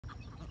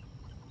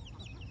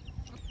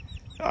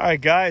All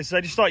right, guys,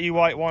 I just thought you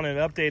might want an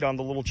update on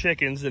the little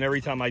chickens. And every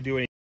time I do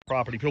any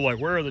property, people are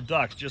like, where are the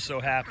ducks? Just so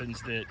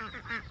happens that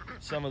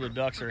some of the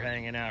ducks are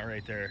hanging out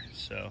right there.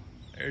 So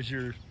there's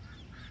your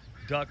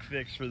duck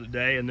fix for the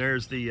day. And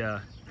there's the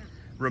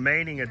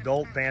remaining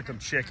adult Bantam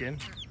chicken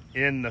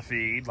in the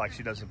feed, like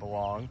she doesn't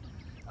belong.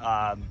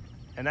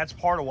 And that's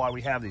part of why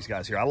we have these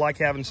guys here. I like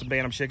having some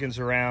Bantam chickens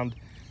around.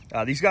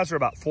 These guys are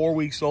about 4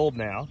 weeks old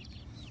now.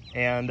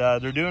 And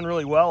they're doing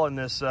really well in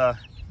this.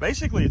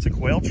 Basically, it's a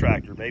quail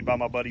tractor made by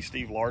my buddy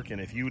Steve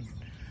Larkin. If you would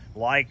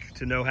like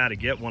to know how to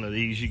get one of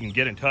these, you can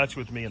get in touch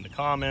with me in the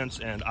comments,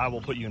 and I will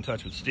put you in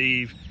touch with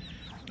Steve.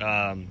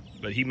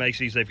 But he makes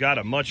these. They've got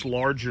a much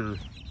larger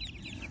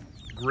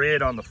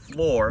grid on the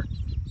floor,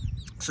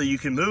 so you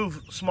can move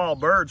small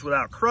birds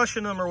without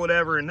crushing them or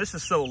whatever. And this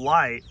is so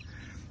light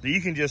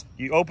that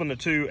you open the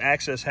two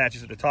access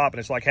hatches at the top,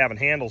 and it's like having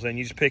handles, and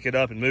you just pick it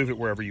up and move it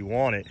wherever you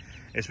want it.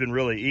 It's been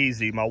really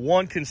easy. My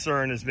one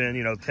concern has been,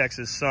 you know,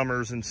 Texas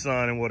summers and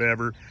sun and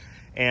whatever.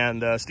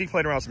 And Steve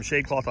played around with some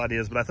shade cloth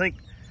ideas, but I think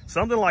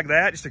something like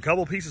that, just a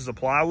couple pieces of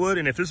plywood.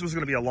 And if this was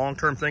going to be a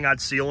long-term thing, I'd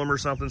seal them or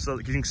something so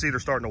that you can see they're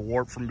starting to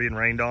warp from being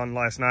rained on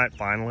last night,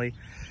 finally.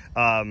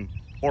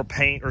 Or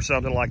paint or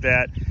something like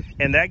that.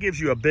 And that gives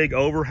you a big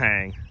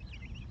overhang.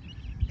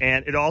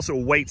 And it also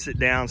weights it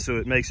down, so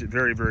it makes it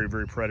very, very,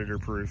 very predator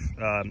proof.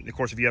 Of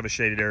course, if you have a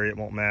shaded area, it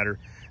won't matter.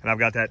 And I've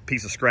got that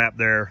piece of scrap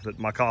there that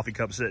my coffee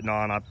cup's sitting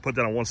on. I put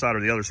that on one side or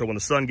the other, so when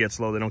the sun gets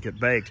low, they don't get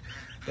baked.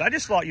 But I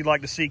just thought you'd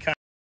like to see kind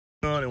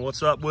of and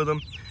what's up with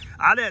them.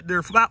 They're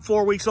about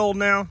 4 weeks old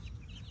now,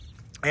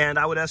 and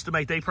I would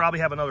estimate they probably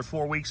have another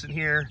 4 weeks in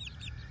here.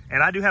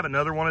 And I do have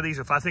another one of these.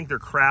 If I think they're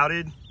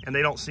crowded, and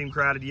they don't seem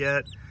crowded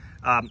yet,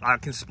 I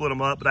can split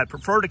them up. But I'd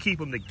prefer to keep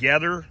them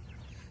together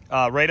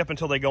right up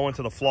until they go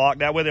into the flock.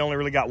 That way they only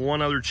really got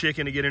one other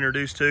chicken to get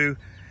introduced to.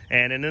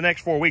 And in the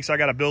next 4 weeks, I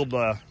got to build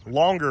a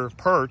longer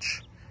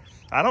perch.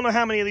 I don't know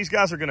how many of these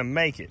guys are going to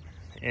make it.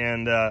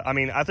 And I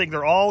mean, I think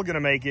they're all going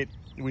to make it.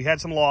 We had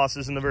some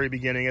losses in the very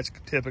beginning. It's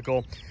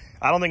typical.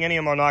 I don't think any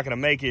of them are not going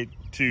to make it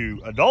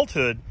to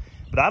adulthood,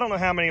 but I don't know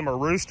how many of them are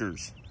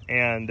roosters.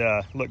 And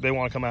look, they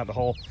want to come out the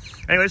hole.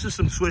 Anyway, this is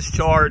some Swiss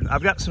chard.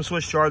 I've got some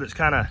Swiss chard that's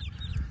kind of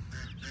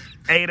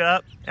ate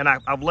up, and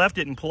I've left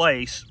it in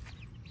place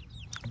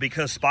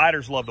because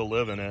spiders love to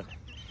live in it.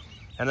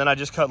 And then I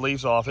just cut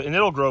leaves off it, and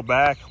it'll grow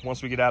back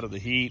once we get out of the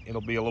heat. It'll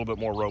be a little bit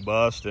more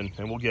robust, and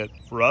we'll get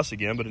for us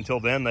again, but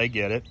until then, they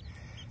get it.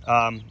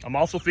 I'm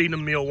also feeding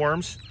them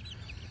mealworms.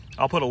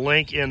 I'll put a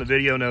link in the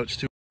video notes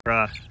to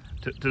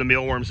the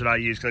mealworms that I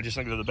use, because I just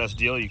think they're the best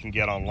deal you can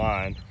get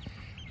online.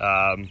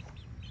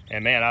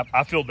 And man,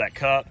 I filled that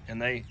cup,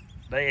 and they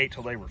ate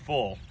till they were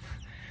full.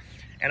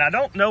 And I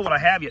don't know what I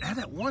have yet. I have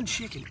that one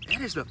chicken.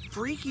 That is the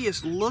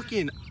freakiest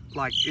looking,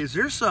 like, is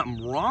there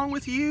something wrong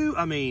with you?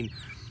 I mean,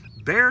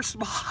 bare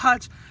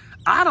spots.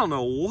 I don't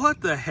know what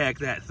the heck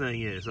that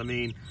thing is. I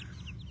mean,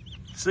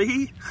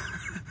 see?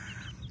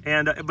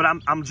 And but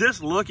I'm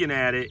just looking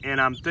at it,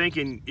 and I'm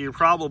thinking you're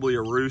probably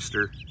a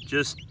rooster.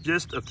 Just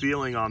a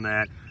feeling on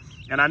that.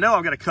 And I know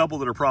I've got a couple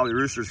that are probably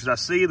roosters, because I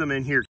see them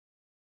in here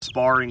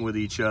sparring with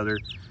each other.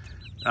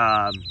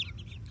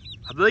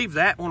 I believe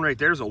that one right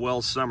there is a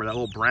Wells Summer, that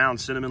little brown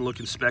cinnamon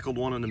looking speckled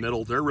one in the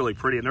middle. They're really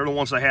pretty, and they're the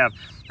ones I have.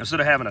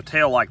 Instead of having a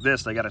tail like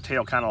this, they got a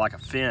tail kind of like a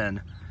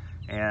fin.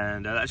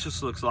 And that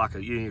just looks like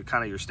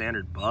kind of your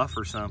standard buff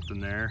or something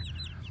there.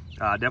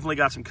 Definitely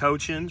got some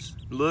cochins.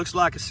 Looks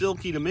like a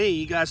silky to me.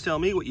 You guys tell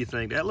me what you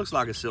think. That looks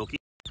like a silky.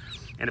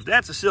 And if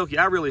that's a silky,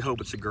 I really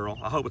hope it's a girl.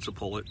 I hope it's a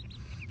pullet,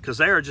 because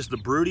they are just the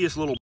broodiest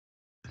little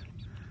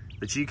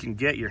that you can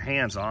get your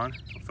hands on.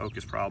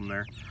 Focus problem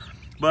there.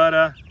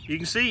 But you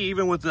can see,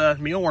 even with the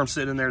mealworm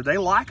sitting in there, they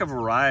like a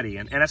variety.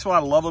 And that's what I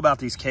love about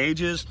these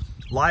cages.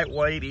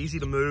 Lightweight, easy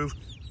to move.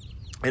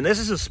 And this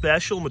is a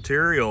special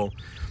material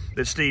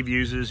that Steve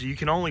uses. You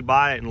can only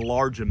buy it in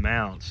large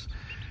amounts.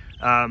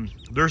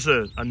 There's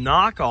a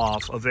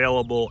knockoff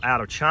available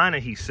out of China,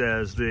 he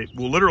says, that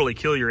will literally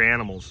kill your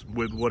animals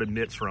with what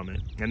emits from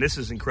it. And this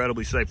is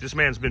incredibly safe. This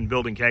man's been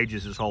building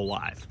cages his whole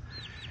life.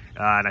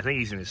 And I think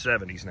he's in his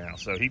 70s now,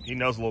 so he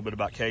knows a little bit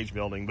about cage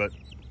building. But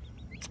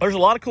there's a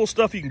lot of cool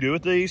stuff you can do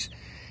with these.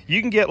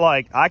 You can get,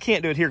 like, I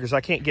can't do it here because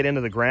I can't get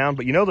into the ground,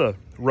 but you know the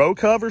row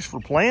covers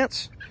for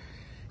plants?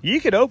 You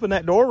could open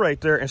that door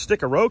right there and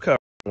stick a row cover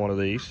on one of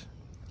these.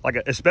 Like,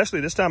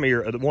 especially this time of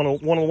year, one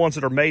of the ones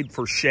that are made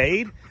for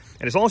shade.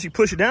 And as long as you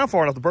push it down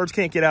far enough, the birds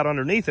can't get out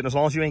underneath it. As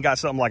long as you ain't got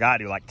something like I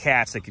do, like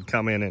cats that could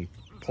come in and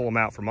pull them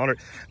out from under it.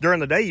 During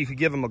the day, you could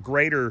give them a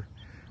greater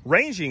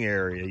ranging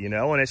area, you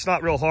know, and it's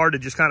not real hard to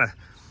just kind of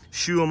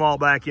shoo them all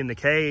back in the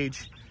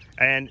cage.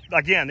 And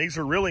again, these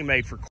are really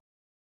made for,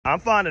 I'm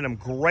finding them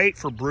great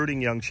for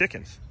brooding young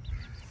chickens.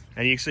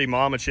 And you can see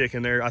mama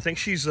chicken there. I think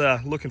she's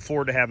looking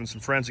forward to having some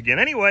friends again.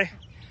 Anyway,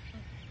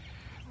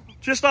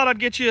 just thought I'd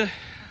get you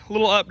a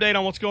little update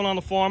on what's going on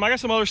the farm. I got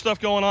some other stuff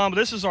going on, but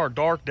this is our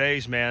dark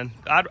days, man.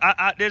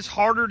 It's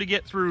harder to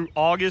get through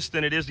August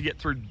than it is to get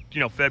through, you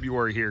know,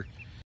 February here.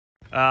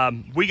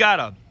 We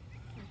got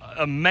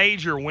a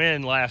major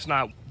win last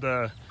night.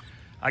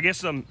 I guess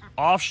some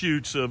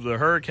offshoots of the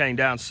hurricane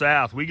down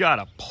south. We got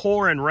a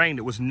pouring rain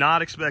that was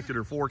not expected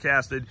or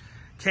forecasted.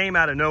 Came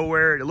out of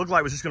nowhere. It looked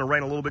like it was just going to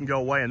rain a little bit and go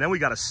away. And then we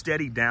got a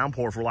steady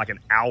downpour for like an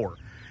hour.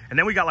 And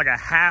then we got like a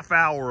half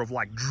hour of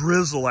like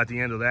drizzle at the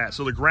end of that.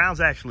 So the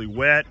ground's actually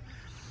wet.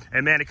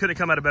 And man, it couldn't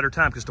come at a better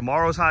time because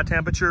tomorrow's high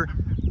temperature,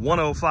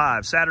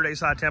 105. Saturday's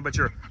high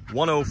temperature,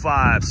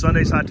 105.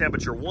 Sunday's high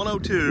temperature,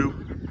 102.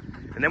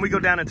 And then we go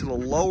down into the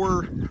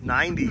lower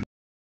 90s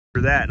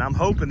for that. And I'm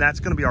hoping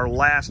that's going to be our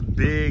last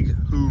big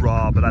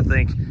hoorah. But I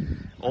think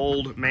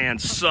old man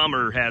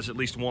summer has at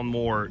least one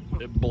more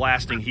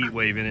blasting heat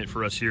wave in it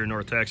for us here in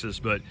North Texas.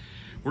 But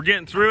we're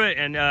getting through it.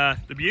 And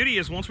the beauty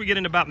is once we get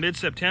into about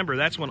mid-September,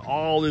 that's when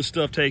all this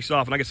stuff takes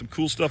off. And I got some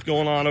cool stuff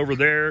going on over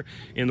there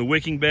in the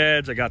wicking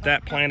beds. I got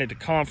that planted to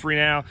comfrey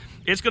now.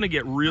 It's going to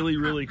get really,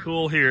 really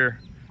cool here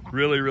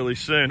really, really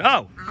soon.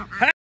 Oh,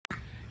 hey.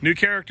 New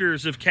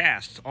characters have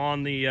cast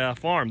on the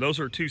farm. Those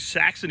are 2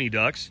 Saxony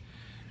ducks.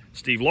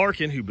 Steve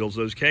Larkin, who builds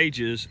those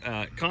cages,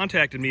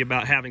 contacted me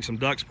about having some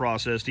ducks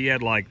processed. He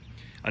had like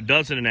a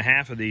dozen and a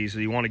half of these that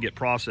he wanted to get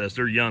processed.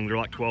 They're young. They're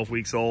like 12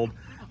 weeks old.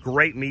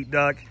 Great meat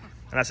duck.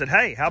 And I said,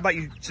 hey, how about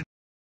you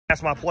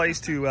ask my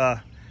place to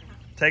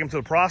take them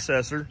to the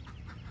processor?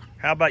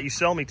 How about you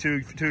sell me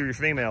two of your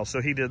females?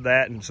 So he did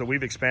that, and so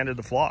we've expanded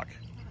the flock.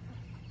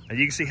 And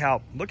you can see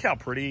look how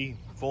pretty,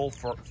 full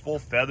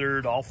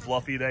feathered, all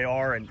fluffy they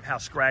are, and how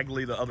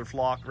scraggly the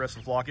rest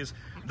of the flock is.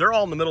 They're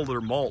all in the middle of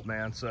their molt,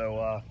 man.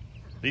 So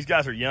these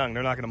guys are young.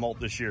 They're not going to molt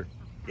this year.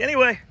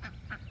 Anyway,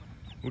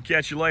 we'll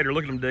catch you later.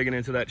 Look at them digging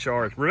into that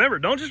charge. Remember,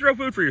 don't just grow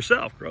food for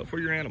yourself. Grow it for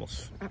your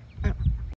animals.